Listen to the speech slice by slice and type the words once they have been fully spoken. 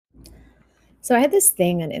So I had this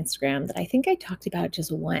thing on Instagram that I think I talked about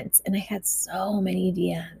just once, and I had so many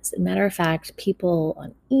DMs. As a matter of fact, people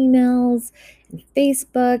on emails and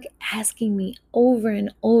Facebook asking me over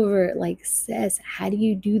and over, like, sis, how do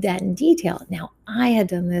you do that in detail? Now, I had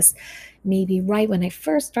done this maybe right when I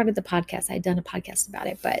first started the podcast. I'd done a podcast about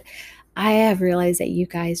it, but I have realized that you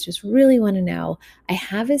guys just really want to know. I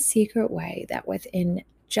have a secret way that within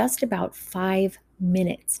just about 5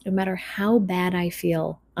 minutes, no matter how bad I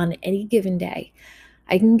feel on any given day,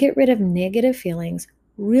 I can get rid of negative feelings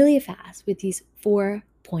really fast with these 4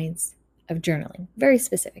 points of journaling. Very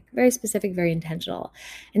specific, very intentional.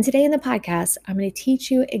 And today in the podcast, I'm going to teach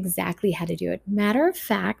you exactly how to do it. Matter of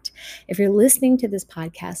fact, if you're listening to this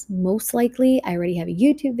podcast, most likely I already have a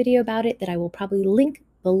YouTube video about it that I will probably link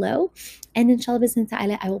below. And inshallah bismillah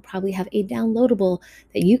ta'ala, I will probably have a downloadable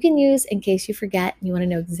that you can use in case you forget and you want to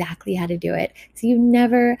know exactly how to do it. So you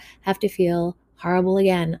never have to feel horrible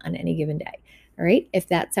again on any given day. All right. If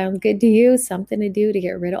that sounds good to you, something to do to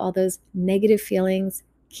get rid of all those negative feelings,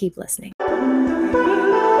 keep listening.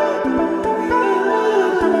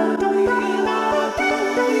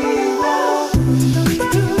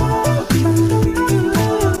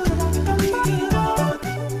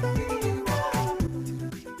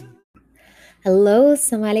 Hello,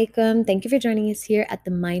 assalamu alaikum. Thank you for joining us here at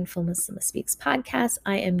the Mindful Muslimah Speaks podcast.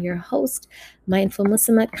 I am your host, Mindful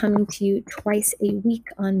Muslimah, coming to you twice a week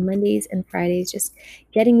on Mondays and Fridays, just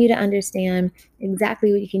getting you to understand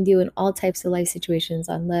exactly what you can do in all types of life situations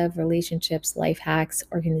on love, relationships, life hacks,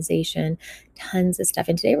 organization, tons of stuff.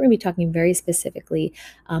 And today we're going to be talking very specifically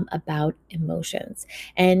about emotions.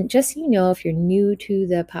 And just so you know, if you're new to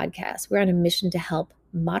the podcast, we're on a mission to help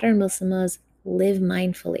modern Muslims live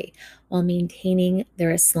mindfully while maintaining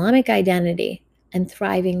their Islamic identity and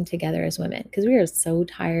thriving together as women. Because we are so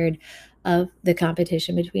tired of the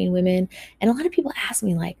competition between women. And a lot of people ask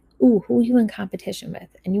me, like, ooh, who are you in competition with?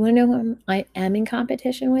 And you want to know who I am in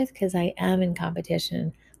competition with? Because I am in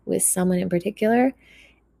competition with someone in particular.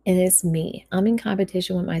 And it's me. I'm in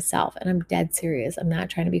competition with myself, and I'm dead serious. I'm not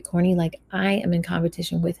trying to be corny. Like, I am in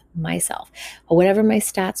competition with myself. Whatever my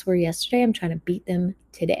stats were yesterday, I'm trying to beat them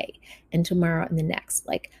today and tomorrow and the next.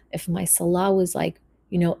 Like, if my salah was like,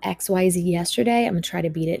 XYZ yesterday, I'm gonna try to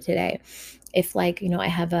beat it today. If, like, I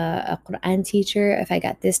have a Quran teacher, if I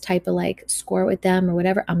got this type of like score with them or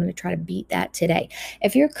whatever, I'm gonna try to beat that today.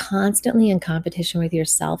 If you're constantly in competition with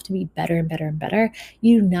yourself to be better and better and better,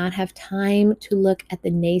 you do not have time to look at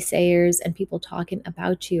the naysayers and people talking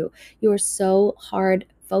about you. You are so hard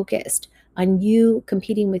focused on you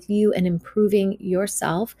competing with you and improving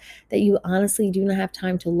yourself that you honestly do not have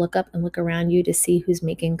time to look up and look around you to see who's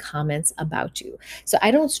making comments about you. So I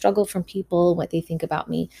don't struggle from people what they think about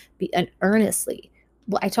me and earnestly.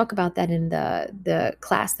 Well, I talk about that in the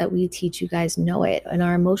class that we teach. You guys know it in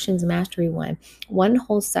our emotions mastery one. One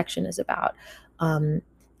whole section is about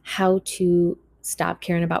how to stop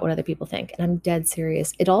caring about what other people think. And I'm dead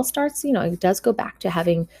serious. It all starts, it does go back to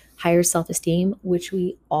having higher self-esteem, which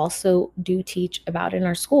we also do teach about in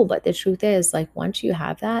our school. But the truth is, like, once you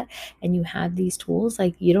have that and you have these tools,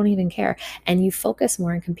 like, you don't even care. And you focus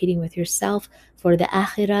more on competing with yourself for the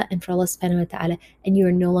akhirah and for Allah subhanahu wa ta'ala, and you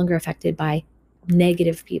are no longer affected by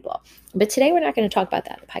negative people. But today we're not going to talk about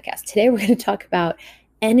that in the podcast. Today we're going to talk about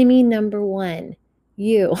enemy number one,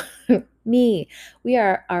 you, me. We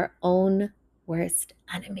are our own worst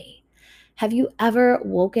enemy. Have you ever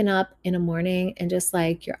woken up in a morning and just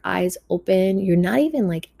like your eyes open? You're not even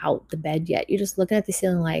like out the bed yet. You're just looking at the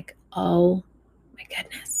ceiling like, oh my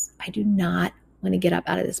goodness, I do not want to get up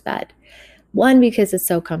out of this bed. One, because it's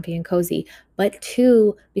so comfy and cozy, but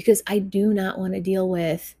two, because I do not want to deal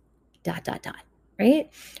with ...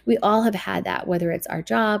 Right? We all have had that, whether it's our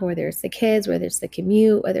job, whether it's the kids, whether it's the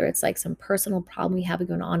commute, whether it's like some personal problem we have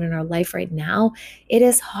going on in our life right now. It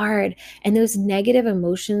is hard. And those negative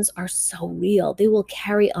emotions are so real. They will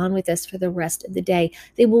carry on with us for the rest of the day.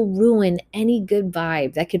 They will ruin any good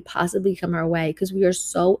vibe that could possibly come our way because we are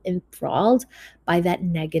so enthralled by that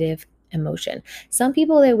negative emotion. Some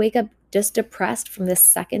people, they wake up just depressed from the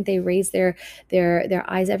second they raise their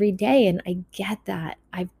eyes every day. And I get that.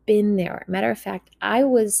 I've been there. Matter of fact,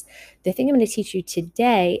 the thing I'm going to teach you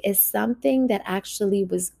today is something that actually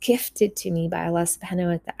was gifted to me by Allah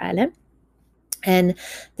subhanahu wa ta'ala. And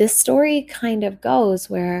this story kind of goes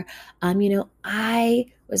where, I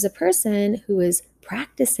was a person who was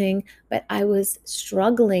practicing, but I was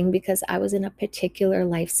struggling because I was in a particular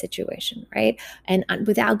life situation, right? And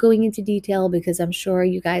without going into detail, because I'm sure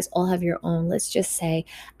you guys all have your own, let's just say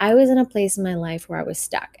I was in a place in my life where I was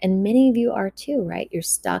stuck. And many of you are too, right? You're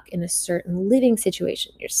stuck in a certain living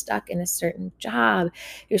situation. You're stuck in a certain job.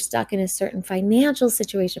 You're stuck in a certain financial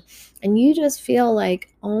situation. And you just feel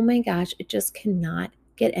like, oh my gosh, it just cannot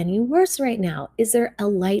get any worse right now. Is there a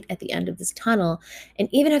light at the end of this tunnel? And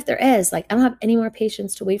even if there is, like, I don't have any more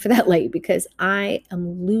patience to wait for that light because I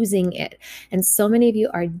am losing it. And so many of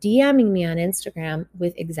you are DMing me on Instagram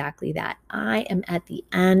with exactly that. I am at the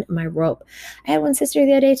end of my rope. I had one sister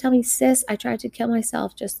the other day tell me, sis, I tried to kill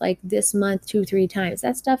myself just like this month 2-3 times.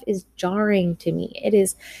 That stuff is jarring to me. It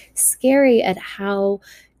is scary at how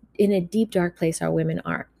in a deep, dark place our women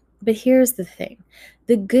are. But here's the thing,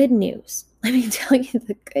 the good news, let me tell you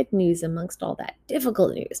the good news amongst all that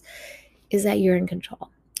difficult news is that you're in control.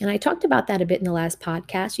 And I talked about that a bit in the last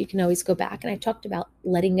podcast. You can always go back. And I talked about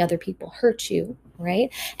letting other people hurt you, right?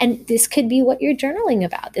 And this could be what you're journaling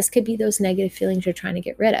about. This could be those negative feelings you're trying to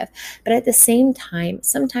get rid of. But at the same time,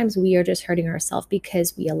 sometimes we are just hurting ourselves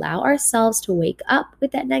because we allow ourselves to wake up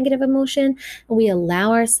with that negative emotion and we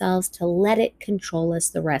allow ourselves to let it control us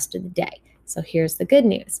the rest of the day. So here's the good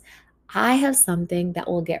news. I have something that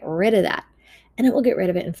will get rid of that. And it will get rid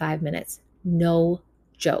of it in 5 minutes. No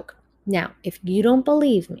joke. Now, if you don't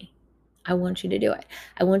believe me, I want you to do it.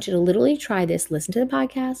 I want you to literally try this, listen to the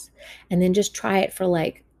podcast, and then just try it for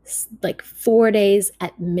like 4 days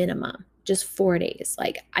at minimum. Just 4 days.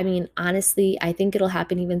 Like, I mean, honestly, I think it'll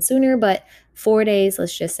happen even sooner, but 4 days,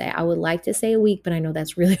 let's just say. I would like to say a week, but I know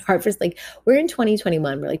that's really hard for like, we're in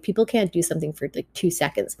 2021 where like people can't do something for like 2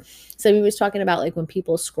 seconds. So we was talking about like when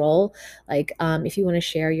people scroll, like if you want to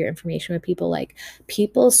share your information with people, like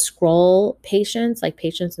people scroll patience, like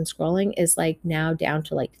patience and scrolling is like now down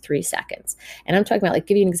to like 3 seconds. And I'm talking about like,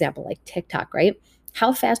 give you an example, like TikTok, right?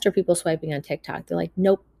 How fast are people swiping on TikTok? They're like,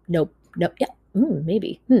 nope, nope, nope, yeah.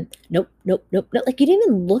 Maybe. Nope, nope, nope, nope. Like you didn't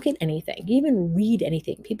even look at anything. You didn't even read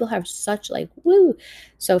anything. People have such like, woo,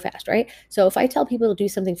 so fast, right? So if I tell people to do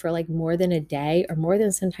something for like more than a day or more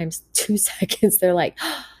than sometimes 2 seconds, they're like,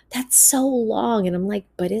 oh, that's so long. And I'm like,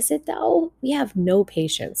 but is it though? We have no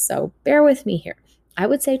patience. So bear with me here. I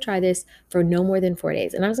would say try this for no more than 4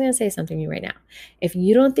 days. And I was going to say something to you right now. If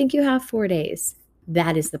you don't think you have 4 days,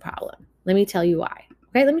 that is the problem. Let me tell you why.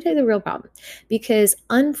 Okay, let me tell you the real problem. Because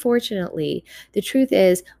unfortunately, the truth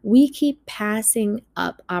is we keep passing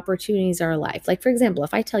up opportunities in our life. Like, for example,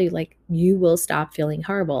 if I tell you, like, you will stop feeling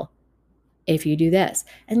horrible if you do this,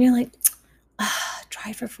 and you're like,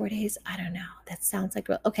 try for 4 days. I don't know. That sounds like,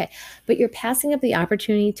 okay. But you're passing up the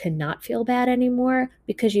opportunity to not feel bad anymore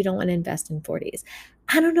because you don't want to invest in 4 days.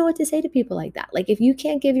 I don't know what to say to people like that. Like if you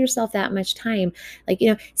can't give yourself that much time, like,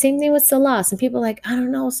 same thing with Salah. Some people are like, I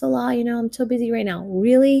don't know, Salah, I'm so busy right now.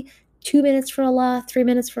 Really? 2 minutes for Allah, 3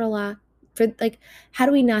 minutes for Allah. For like, how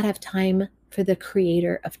do we not have time for the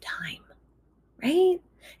creator of time? Right?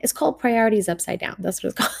 It's called priorities upside down. That's what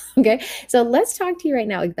it's called. Okay. So let's talk to you right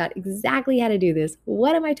now about exactly how to do this.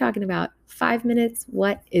 What am I talking about? 5 minutes.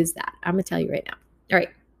 What is that? I'm going to tell you right now. All right.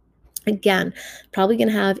 Again, probably going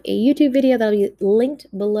to have a YouTube video that'll be linked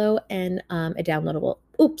below and a downloadable.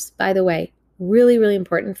 Oops, by the way, really, really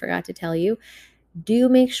important. Forgot to tell you. Do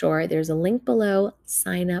make sure there's a link below.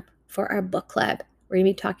 Sign up for our book club. We're going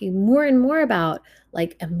to be talking more and more about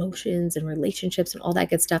like emotions and relationships and all that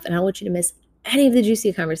good stuff. And I don't want you to miss any of the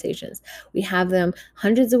juicy conversations. We have them.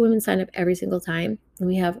 Hundreds of women sign up every single time. And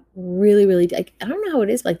we have really, really, like, I don't know how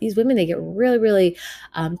it is, but like these women, they get really, really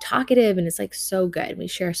talkative and it's like so good. We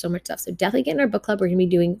share so much stuff. So definitely get in our book club. We're going to be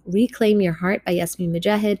doing Reclaim Your Heart by Yasmin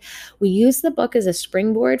Mogahed. We use the book as a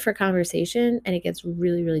springboard for conversation and it gets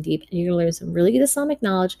really, really deep. And you're going to learn some really good Islamic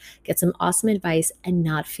knowledge, get some awesome advice and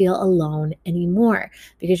not feel alone anymore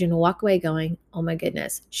because you're going to walk away going, oh my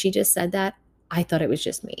goodness, she just said that. I thought it was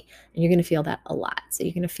just me. And you're going to feel that a lot. So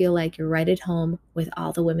you're going to feel like you're right at home with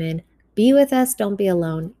all the women. Be with us. Don't be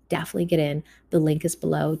alone. Definitely get in. The link is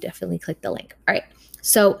below. Definitely click the link. All right.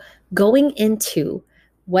 So going into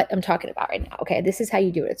what I'm talking about right now. Okay. This is how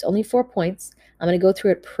you do it. It's only 4 points. I'm going to go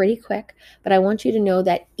through it pretty quick, but I want you to know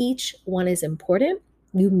that each one is important.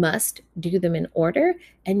 You must do them in order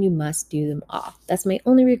and you must do them all. That's my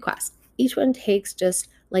only request. Each one takes just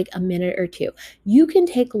like a minute or two. You can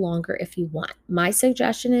take longer if you want. My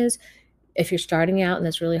suggestion is if you're starting out and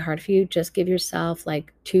that's really hard for you, just give yourself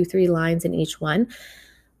like 2-3 lines in each one.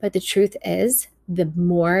 But the truth is, the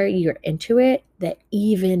more you're into it, the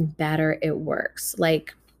even better it works.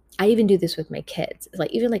 Like I even do this with my kids.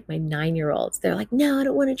 Like even like my 9-year-olds, they're like, no, I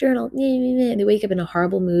don't want to journal. And they wake up in a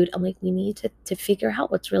horrible mood. I'm like, we need to figure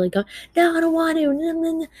out what's really going. No, I don't want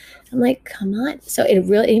to. I'm like, come on. So it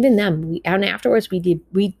really, even them, and afterwards we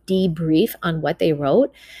debrief on what they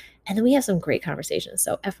wrote, and then we have some great conversations.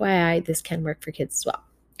 So FYI, this can work for kids as well.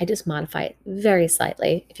 I just modify it very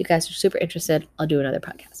slightly. If you guys are super interested, I'll do another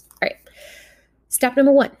podcast. All right. Step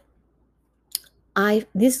number 1.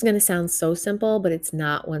 This is going to sound so simple, but it's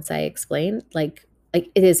not once I explain. Like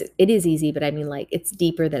it is easy, but I mean like it's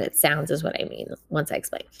deeper than it sounds is what I mean once I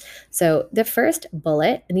explain. So the first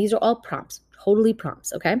bullet, and these are all prompts, totally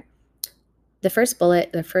prompts, okay? The first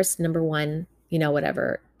bullet, the first number 1,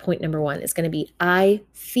 whatever, point number 1 is going to be I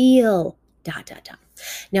feel ... Now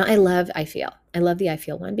I feel. I love the I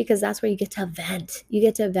feel one because that's where you get to vent. You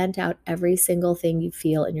get to vent out every single thing you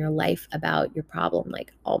feel in your life about your problem.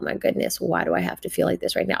 Like, oh my goodness, why do I have to feel like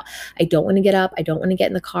this right now? I don't want to get up. I don't want to get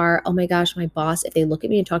in the car. Oh my gosh, my boss, if they look at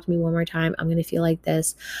me and talk to me one more time, I'm going to feel like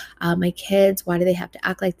this. My kids, why do they have to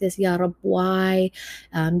act like this? Ya Rab, why?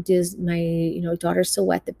 Does my daughter still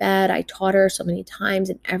wet the bed? I taught her so many times,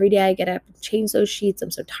 and every day I get up and change those sheets.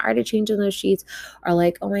 I'm so tired of changing those sheets. Or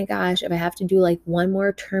like, oh my gosh, if I have to do like one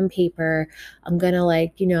more term paper, I'm gonna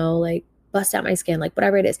bust out my skin, like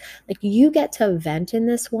whatever it is. Like you get to vent in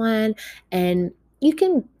this one, and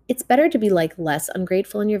it's better to be like less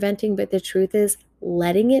ungrateful in your venting, but the truth is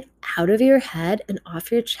letting it out of your head and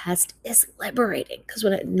off your chest is liberating, because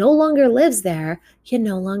when it no longer lives there, you're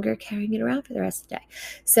no longer carrying it around for the rest of the day.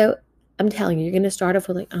 So I'm telling you, you're going to start off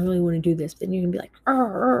with like, I don't really want to do this. Then you're going to be like,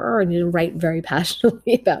 and you're going to write very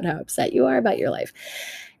passionately about how upset you are about your life.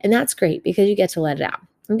 And that's great because you get to let it out.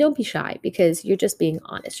 And don't be shy because you're just being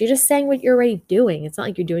honest. You're just saying what you're already doing. It's not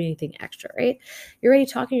like you're doing anything extra, right? You're already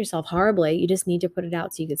talking to yourself horribly. You just need to put it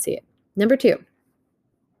out so you can see it. Number 2,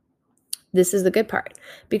 this is the good part,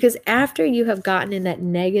 because after you have gotten in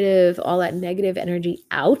all that negative energy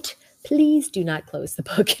out, please do not close the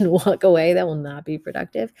book and walk away. That will not be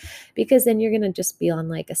productive, because then you're going to just be on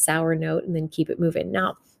like a sour note and then keep it moving.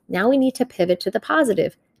 Now we need to pivot to the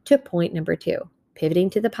positive, to point number 2. Pivoting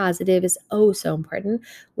to the positive is oh so important,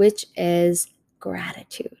 which is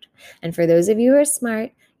gratitude. And for those of you who are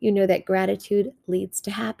smart, you know that gratitude leads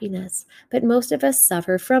to happiness. But most of us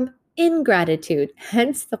suffer from ingratitude.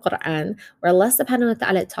 Hence the Quran, where Allah subhanahu wa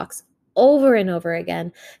ta'ala talks over and over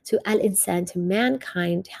again to al-insan, to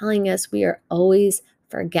mankind, telling us we are always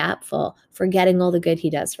forgetful, forgetting all the good he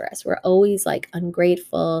does for us. We're always like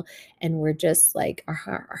ungrateful, and we're just like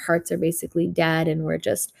our hearts are basically dead, and we're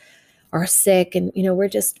just are sick, and we're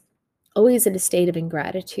just always in a state of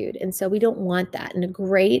ingratitude. And so we don't want that. And a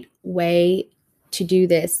great way to do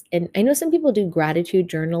this, and I know some people do gratitude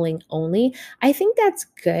journaling only. I think that's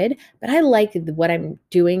good, but I like what I'm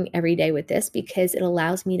doing every day with this because it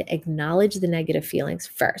allows me to acknowledge the negative feelings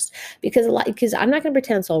first. Because I'm not going to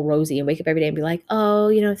pretend it's all rosy and wake up every day and be like,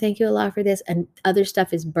 oh, thank you Allah for this, and other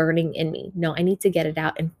stuff is burning in me. No, I need to get it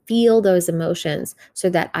out and feel those emotions so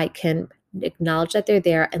that I can acknowledge that they're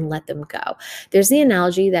there and let them go. There's the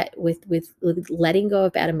analogy that with letting go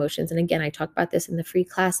of bad emotions, and again, I talk about this in the free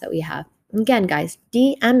class that we have. Again, guys,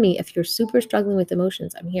 DM me if you're super struggling with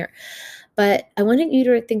emotions. I'm here. But I wanted you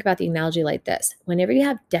to think about the analogy like this. Whenever you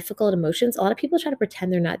have difficult emotions, a lot of people try to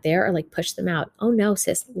pretend they're not there or like push them out. Oh no,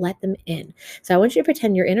 sis, let them in. So I want you to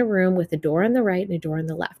pretend you're in a room with a door on the right and a door on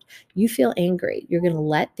the left. You feel angry. You're going to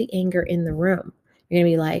let the anger in the room. You're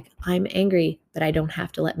going to be like, I'm angry, but I don't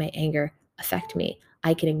have to let my anger affect me.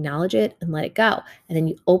 I can acknowledge it and let it go. And then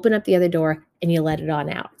you open up the other door and you let it on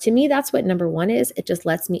out. To me, that's what number 1 is. It just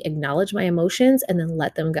lets me acknowledge my emotions and then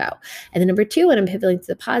let them go. And then number 2, when I'm pivoting to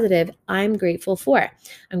the positive, I'm grateful for.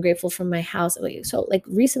 I'm grateful for my house. So like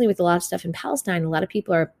recently with a lot of stuff in Palestine, a lot of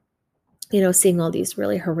people are, seeing all these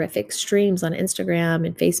really horrific streams on Instagram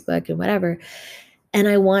and Facebook and whatever. And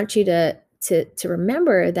I want you to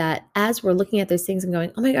remember that as we're looking at those things and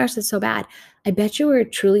going, oh my gosh, that's so bad, I bet you were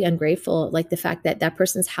truly ungrateful, like the fact that that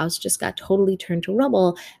person's house just got totally turned to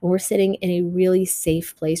rubble and we're sitting in a really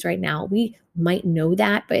safe place right now. We might know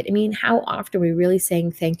that, but I mean, how often are we really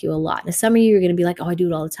saying thank you a lot? Now, some of you are going to be like, oh, I do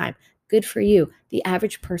it all the time. Good for you. The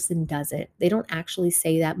average person doesn't. They don't actually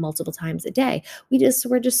say that multiple times a day.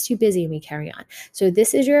 We're just too busy and we carry on. So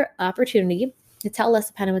this is your opportunity to tell Allah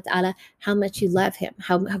subhanahu wa ta'ala how much you love him,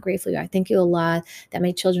 how grateful you are. Thank you, Allah, that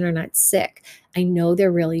my children are not sick. I know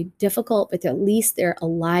they're really difficult, but at least they're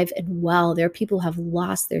alive and well. There are people who have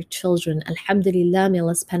lost their children. Alhamdulillah, may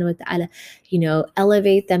Allah subhanahu wa ta'ala,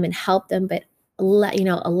 elevate them and help them, but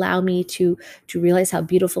allow me to realize how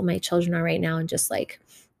beautiful my children are right now and just like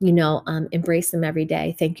embrace them every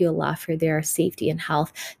day. Thank you, Allah, for their safety and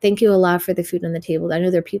health. Thank you, Allah, for the food on the table. I know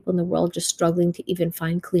there are people in the world just struggling to even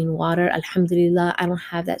find clean water. Alhamdulillah, I don't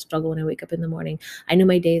have that struggle when I wake up in the morning. I know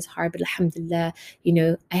my day is hard, but alhamdulillah,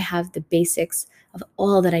 I have the basics of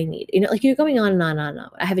all that I need. Like you're going on and on and on.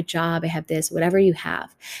 I have a job, I have this, whatever you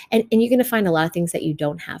have. And you're going to find a lot of things that you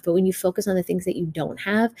don't have. But when you focus on the things that you don't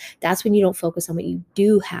have, that's when you don't focus on what you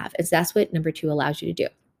do have. And that's what number 2 allows you to do.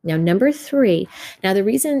 Now, number 3, now the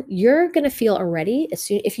reason you're going to feel already,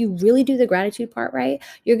 if you really do the gratitude part right,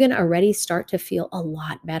 you're going to already start to feel a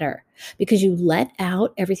lot better because you let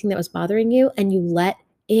out everything that was bothering you and you let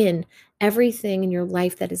in everything in your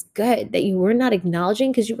life that is good that you were not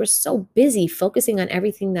acknowledging because you were so busy focusing on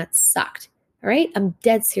everything that sucked. All right, I'm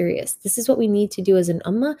dead serious. This is what we need to do as an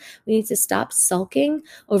ummah. We need to stop sulking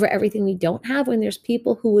over everything we don't have when there's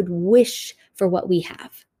people who would wish for what we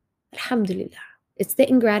have. Alhamdulillah. It's the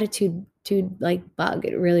ingratitude bug.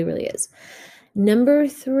 It really, really is. Number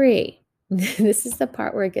 3, this is the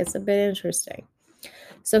part where it gets a bit interesting.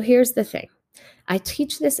 So here's the thing. I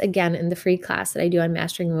teach this again in the free class that I do on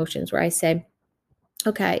mastering emotions, where I say,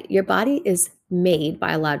 okay, your body is made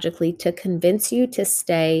biologically to convince you to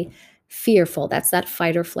stay fearful. That's that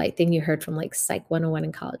fight or flight thing you heard from like Psych 101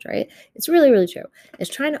 in college, right? It's really, really true.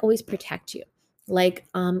 It's trying to always protect you. Like,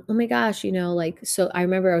 oh my gosh, so I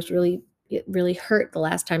remember it really hurt the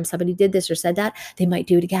last time somebody did this or said that, they might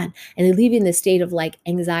do it again. And they leave you in this state of like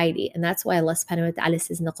anxiety. And that's why Allah subhanahu wa ta'ala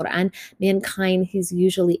says in the Quran, mankind, he's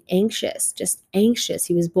usually anxious, just anxious.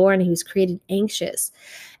 He was born, he was created anxious.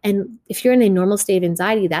 And if you're in a normal state of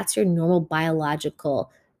anxiety, that's your normal biological,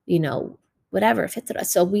 whatever fitra.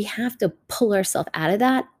 So we have to pull ourselves out of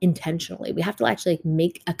that intentionally. We have to actually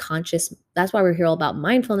make a conscious, that's why we're here all about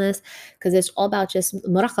mindfulness, because it's all about just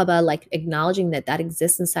muraqabah, like acknowledging that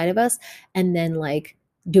exists inside of us and then like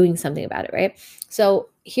doing something about it, right? So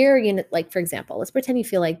here, like for example, let's pretend you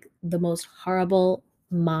feel like the most horrible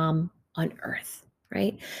mom on earth,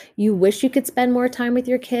 right? You wish you could spend more time with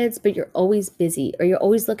your kids, but you're always busy or you're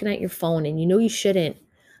always looking at your phone and you shouldn't,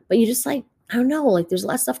 but you just like, I don't know, like there's a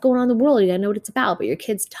lot of stuff going on in the world. You gotta know what it's about, but your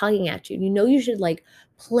kid's tugging at you. You should like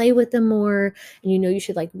play with them more and you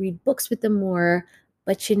should like read books with them more,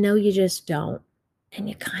 but you just don't. And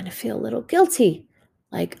you kind of feel a little guilty.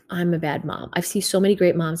 Like, I'm a bad mom. I've seen so many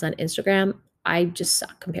great moms on Instagram. I just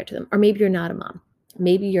suck compared to them. Or maybe you're not a mom.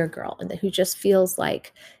 Maybe you're a girl and who just feels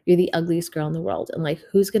like you're the ugliest girl in the world and like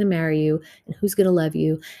who's going to marry you and who's going to love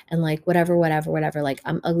you and like whatever, like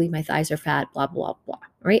I'm ugly, my thighs are fat, blah, blah, blah,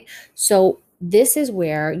 right? So this is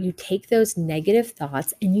where you take those negative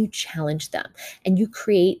thoughts and you challenge them and you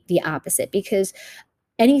create the opposite, because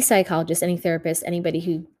any psychologist, any therapist, anybody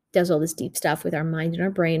who does all this deep stuff with our mind and our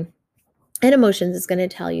brain and emotions is going to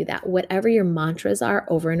tell you that whatever your mantras are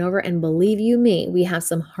over and over, and believe you me, we have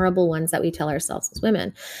some horrible ones that we tell ourselves as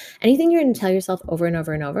women. Anything you're going to tell yourself over and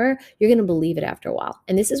over and over, you're going to believe it after a while.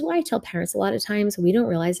 And this is why I tell parents a lot of times, we don't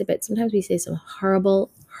realize it, but sometimes we say some horrible,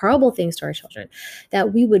 horrible things to our children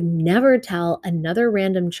that we would never tell another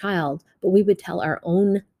random child, but we would tell our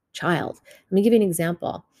own child. Let me give you an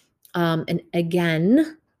example. And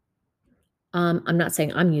again, I'm not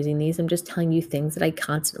saying I'm using these. I'm just telling you things that I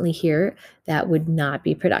constantly hear that would not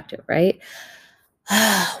be productive, right?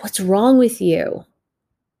 What's wrong with you?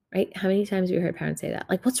 Right? How many times have you heard parents say that?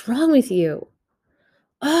 Like, what's wrong with you?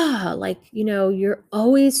 You're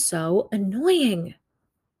always so annoying.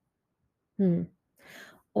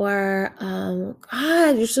 Or,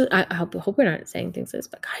 God, you're so, I hope we're not saying things like this,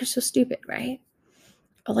 but God, you're so stupid, right?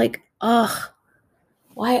 Or like,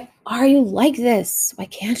 why are you like this? Why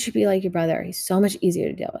can't you be like your brother? He's so much easier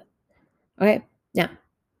to deal with. Okay. Now,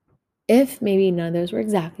 if maybe none of those were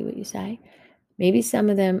exactly what you say, maybe some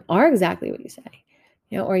of them are exactly what you say,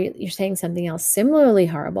 or you're saying something else similarly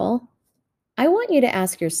horrible. I want you to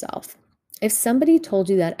ask yourself, if somebody told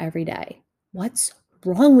you that every day, what's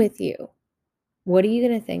wrong with you? What are you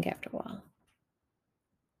going to think after a while?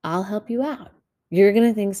 I'll help you out. You're going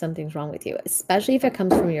to think something's wrong with you, especially if it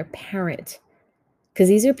comes from your parent. Because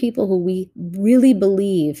these are people who we really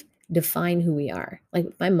believe define who we are. Like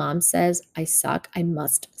my mom says, I suck, I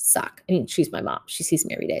must suck. I mean, she's my mom. She sees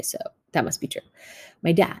me every day, so that must be true.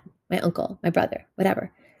 My dad, my uncle, my brother, whatever.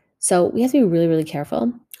 So we have to be really, really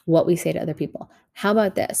careful what we say to other people. How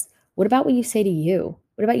about this? What about what you say to you?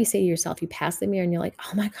 What about you say to yourself? You pass the mirror and you're like,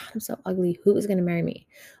 oh my God, I'm so ugly. Who is going to marry me?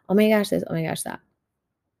 Oh my gosh, this, oh my gosh, that.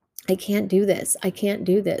 I can't do this. I can't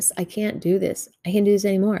do this. I can't do this. I can't do this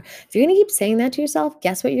anymore. If you're going to keep saying that to yourself,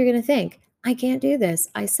 guess what you're going to think? I can't do this.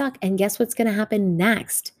 I suck. And guess what's going to happen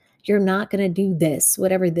next? You're not going to do this,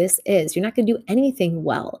 whatever this is. You're not going to do anything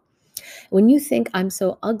well. When you think I'm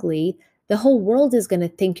so ugly, The whole world is going to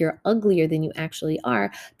think you're uglier than you actually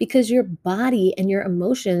are because your body and your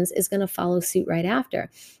emotions is going to follow suit right after.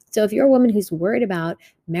 So if you're a woman who's worried about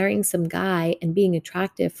marrying some guy and being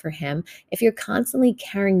attractive for him, if you're constantly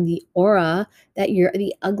carrying the aura that you're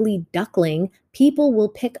the ugly duckling, people will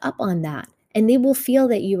pick up on that and they will feel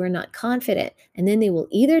that you are not confident. And then they will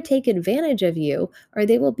either take advantage of you or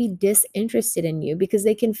they will be disinterested in you because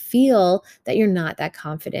they can feel that you're not that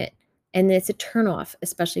confident. And it's a turnoff,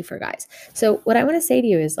 especially for guys. So, what I want to say to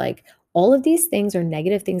you is like, all of these things are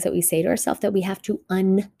negative things that we say to ourselves that we have to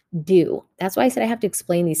undo. That's why I said I have to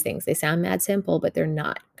explain these things. They sound mad simple, but they're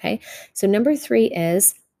not. Okay. So, number 3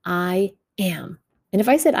 is I am. And if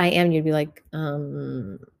I said I am, you'd be like,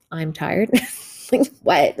 I'm tired. Like,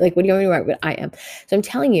 what? Like, what do you want me to write? But I am. So I'm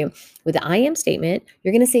telling you, with the I am statement,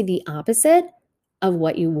 you're going to say the opposite of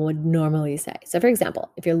what you would normally say. So, for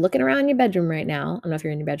example, if you're looking around your bedroom right now, I don't know if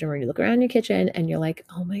you're in your bedroom or you look around your kitchen and you're like,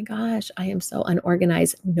 oh my gosh, I am so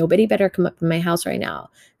unorganized. Nobody better come up in my house right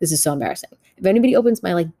now. This is so embarrassing. If anybody opens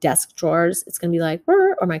my like desk drawers, it's going to be like,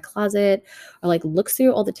 or my closet, or like looks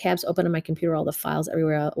through all the tabs open on my computer, all the files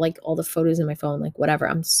everywhere, like all the photos in my phone, like whatever.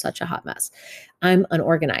 I'm such a hot mess. I'm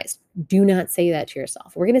unorganized. Do not say that to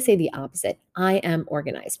yourself. We're going to say the opposite. I am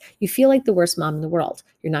organized. You feel like the worst mom in the world.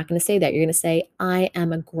 You're not going to say that. You're going to say, I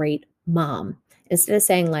am a great mom. Instead of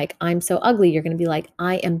saying like, I'm so ugly, you're going to be like,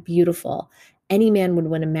 I am beautiful. Any man would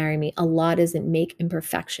want to marry me. Allah doesn't make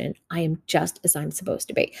imperfection. I am just as I'm supposed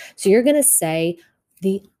to be. So you're going to say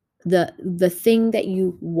the thing that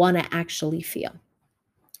you want to actually feel.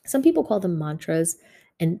 Some people call them mantras.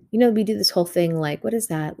 And, we do this whole thing like, what is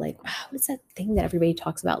that? Like, wow, what is that thing that everybody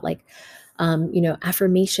talks about? Like,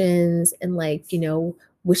 affirmations and like,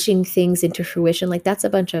 wishing things into fruition. Like that's a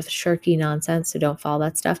bunch of shirky nonsense. So don't follow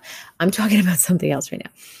that stuff. I'm talking about something else right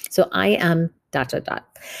now. So I am ...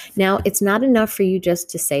 Now, it's not enough for you just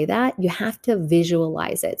to say that. You have to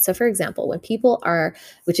visualize it. So for example, when people are,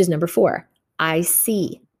 which is number 4, I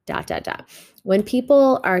see ... When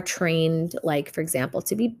people are trained, like, for example,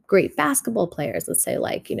 to be great basketball players, let's say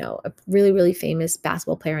like, a really, really famous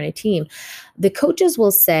basketball player on a team, the coaches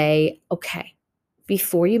will say, okay,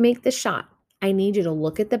 before you make the shot, I need you to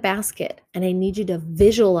look at the basket and I need you to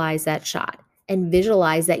visualize that shot and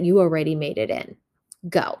visualize that you already made it in.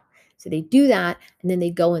 Go. So they do that and then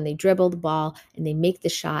they go and they dribble the ball and they make the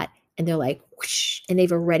shot and they're like, whoosh, and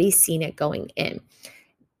they've already seen it going in.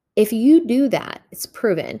 If you do that, it's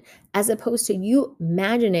proven, as opposed to you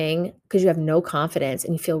imagining because you have no confidence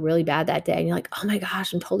and you feel really bad that day and you're like, oh my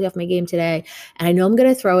gosh, I'm totally off my game today. And I know I'm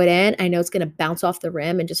going to throw it in. I know it's going to bounce off the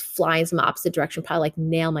rim and just fly in some opposite direction, probably like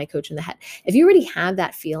nail my coach in the head. If you already have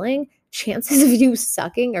that feeling, chances of you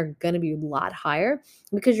sucking are going to be a lot higher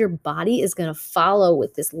because your body is going to follow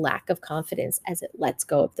with this lack of confidence as it lets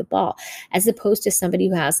go of the ball, as opposed to somebody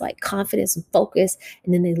who has like confidence and focus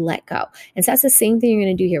and then they let go. And so that's the same thing you're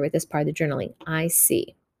going to do here with this part of the journaling. I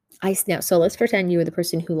see. Now, so let's pretend you were the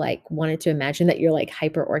person who like wanted to imagine that you're like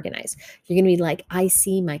hyper organized. You're going to be like, I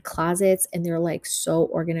see my closets and they're like so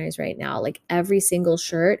organized right now. Like every single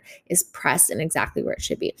shirt is pressed in exactly where it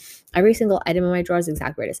should be. Every single item in my drawer is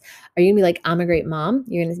exactly where it is. Are you going to be like, I'm a great mom?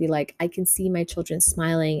 You're going to be like, I can see my children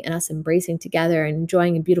smiling and us embracing together and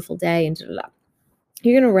enjoying a beautiful day and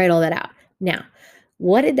You're going to write all that out. Now,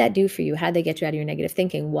 what did that do for you? How did they get you out of your negative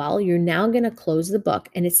thinking? Well, you're now going to close the book.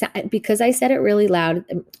 And it's because I said it really loud,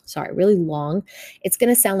 really long, it's going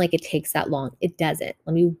to sound like it takes that long. It doesn't.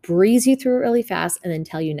 Let me breeze you through it really fast and then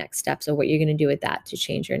tell you next steps of what you're going to do with that to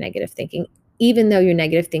change your negative thinking, even though your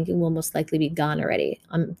negative thinking will most likely be gone already.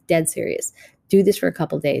 I'm dead serious. Do this for a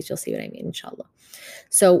couple of days. You'll see what I mean, inshallah.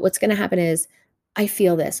 So what's going to happen is, I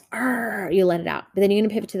feel this. You let it out. But then you're going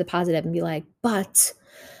to pivot to the positive and be like, but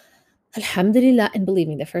Alhamdulillah. And believe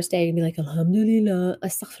me, the first day you're gonna be like, Alhamdulillah,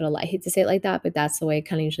 astaghfirullah. I hate to say it like that, but that's the way it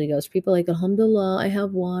kind of usually goes. People like, Alhamdulillah, I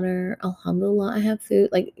have water. Alhamdulillah, I have food.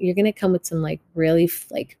 Like you're gonna come with some like really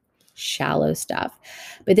like shallow stuff.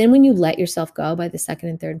 But then when you let yourself go by the second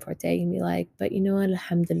and third and fourth day, you can be like, but you know what,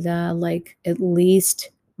 Alhamdulillah, like at least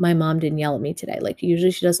my mom didn't yell at me today. Like usually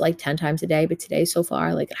she does like 10 times a day, but today so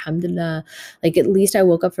far, like alhamdulillah, like at least I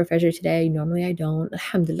woke up for Fajr today. Normally I don't.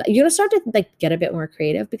 Alhamdulillah. You're gonna start to like get a bit more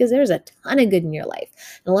creative because there's a ton of good in your life.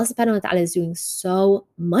 And Allah subhanahu wa ta'ala is doing so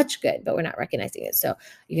much good, but we're not recognizing it. So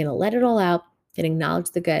you're gonna let it all out and acknowledge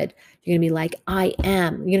the good. You're gonna be like, I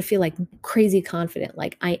am. You're gonna feel like crazy confident.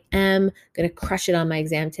 Like I am gonna crush it on my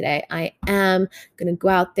exam today. I am gonna go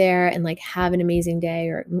out there and like have an amazing day.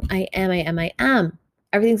 Or I am.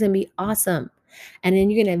 Everything's going to be awesome. And then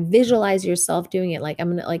you're going to visualize yourself doing it. Like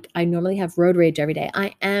I normally have road rage every day.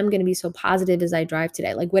 I am going to be so positive as I drive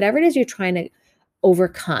today. Like whatever it is you're trying to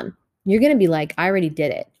overcome, You're going to be like, I already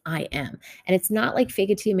did it. I am. And it's not like fake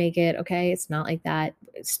it till you make it. Okay. It's not like that.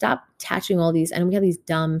 Stop attaching all these. And we have these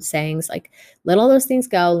dumb sayings like, let all those things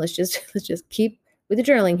go. Let's just keep with the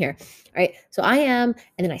journaling here. All right. So I am.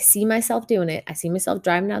 And then I see myself doing it. I see myself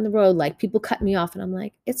driving down the road. Like people cut me off and I'm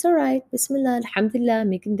like, it's all right. Bismillah, alhamdulillah,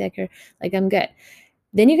 making dhikr. Like I'm good.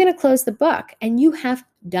 Then you're going to close the book and you have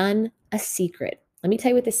done a secret. Let me tell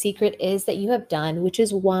you what the secret is that you have done, which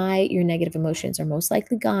is why your negative emotions are most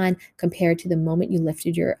likely gone compared to the moment you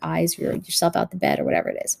lifted your eyes, yourself out the bed or whatever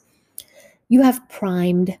it is. You have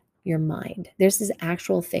primed your mind. There's this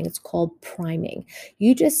actual thing. It's called priming.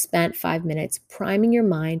 You just spent 5 minutes priming your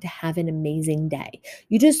mind to have an amazing day.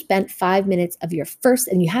 You just spent 5 minutes of your first,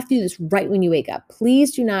 and you have to do this right when you wake up.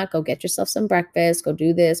 Please do not go get yourself some breakfast, go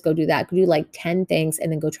do this, go do that, go do like 10 things,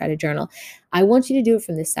 and then go try to journal. I want you to do it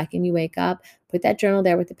from the second you wake up. Put that journal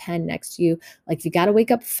there with the pen next to you. Like if you got to wake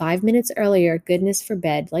up 5 minutes earlier, goodness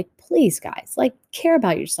forbid, like please guys, like care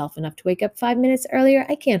about yourself enough to wake up 5 minutes earlier.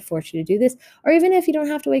 I can't force you to do this. Or even if you don't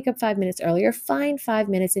have to wake up 5 minutes earlier, find 5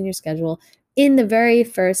 minutes in your schedule in the very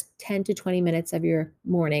first 10 to 20 minutes of your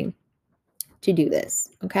morning to do this.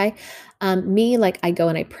 Okay. Me, like I go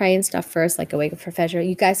and I pray and stuff first, like I wake up for Fajr.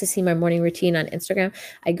 You guys have seen my morning routine on Instagram.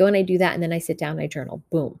 I go and I do that and then I sit down and I journal.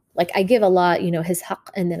 Boom. Like I give Allah, his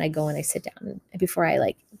haqq, and then I go and I sit down before I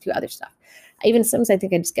like do other stuff. Sometimes I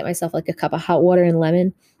think I just get myself like a cup of hot water and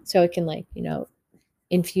lemon so it can like,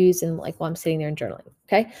 infuse and like while I'm sitting there and journaling.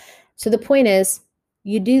 Okay. So the point is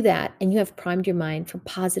you do that and you have primed your mind for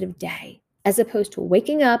positive day as opposed to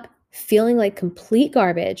waking up feeling like complete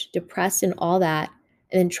garbage, depressed and all that,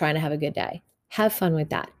 and then trying to have a good day. Have fun with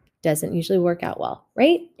that. Doesn't usually work out well,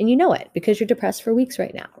 right? And you know it because you're depressed for weeks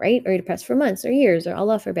right now, right? Or you're depressed for months or years or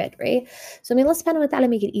Allah forbid, right? So may Allah subhanahu wa ta'ala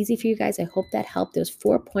make it easy for you guys. I hope that helped. Those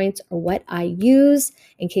 4 points are what I use.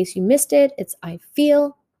 In case you missed it, it's I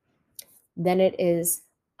feel, then it is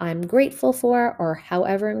I'm grateful for, or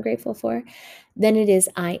however I'm grateful for. Then it is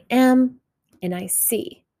I am, and I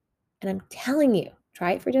see. And I'm telling you,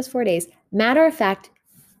 try it for just 4 days. Matter of fact,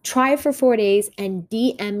 try it for 4 days and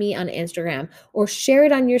DM me on Instagram or share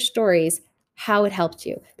it on your stories how it helped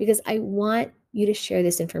you because I want you to share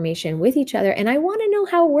this information with each other and I want to know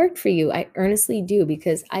how it worked for you. I earnestly do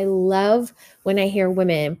because I love when I hear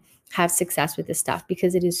women have success with this stuff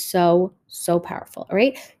because it is so, so powerful. All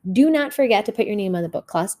right. Do not forget to put your name on the book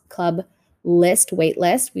club wait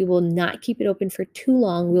list. We will not keep it open for too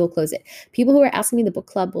long. We will close it. People who are asking me, the book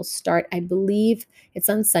club will start, I believe it's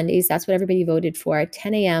on Sundays. That's what everybody voted for,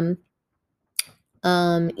 10 a.m.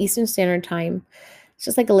 Eastern Standard Time. It's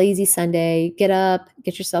just like a lazy Sunday. Get up,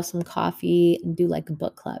 get yourself some coffee, and do like a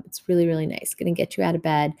book club. It's really, really nice. Going to get you out of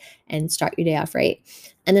bed and start your day off right.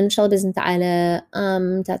 And then inshallah bisn ta'ala,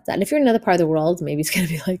 and if you're in another part of the world, maybe it's going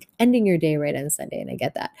to be like ending your day right on Sunday. And I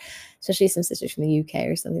get that, especially some sisters from the UK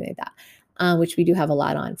or something like that. Which we do have a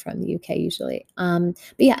lot on from the UK usually. But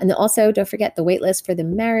yeah, and then also don't forget the waitlist for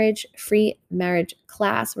the free marriage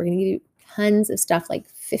class. We're going to give you tons of stuff like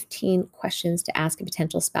 15 questions to ask a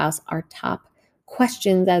potential spouse, our top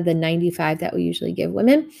questions out of the 95 that we usually give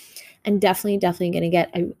women. And definitely going to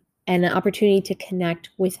get an opportunity to connect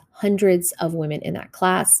with hundreds of women in that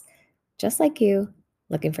class, just like you,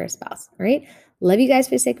 looking for a spouse. All right. Love you guys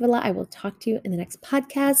for the sake of Allah. I will talk to you in the next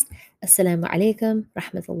podcast. Assalamu alaikum,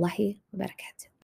 rahmatullahi wa barakatuh.